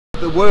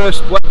the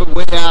worst weather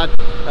we had,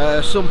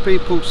 some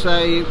people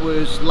say it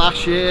was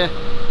last year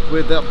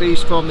with that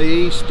beast from the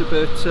east,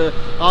 but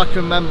I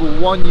can remember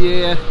one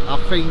year, I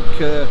think,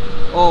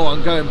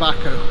 I'm going back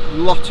a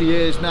lot of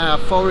years now,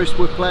 Forest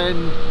were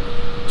playing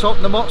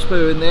Tottenham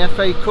Hotspur in the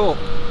FA Cup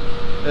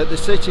at the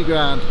City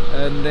Ground,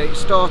 and it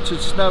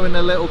started snowing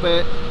a little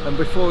bit, and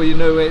before you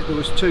knew it there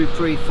was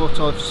 2-3 foot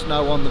of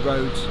snow on the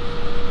roads.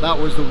 That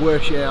was the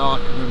worst year I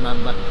can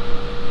remember.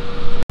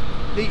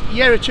 The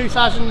year of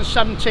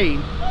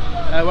 2017,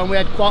 when we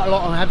had quite a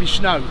lot of heavy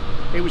snow,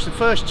 it was the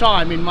first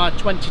time in my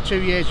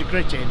 22 years of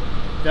gritting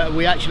that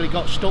we actually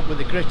got stuck with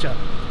the gritter.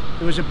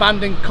 There was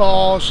abandoned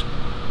cars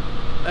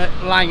at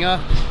Langer,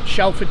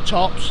 Shelford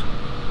Tops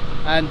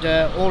and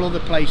all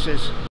other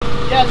places.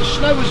 Yeah, the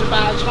snow was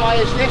about as high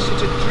as this.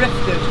 It had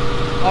drifted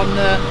on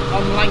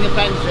Langer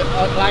Bends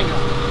at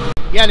Langer.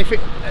 Yeah,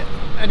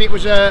 and it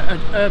was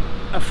a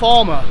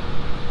farmer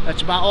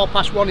at about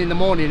 1:30 in the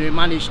morning who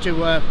managed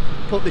to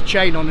put the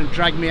chain on and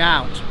drag me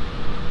out.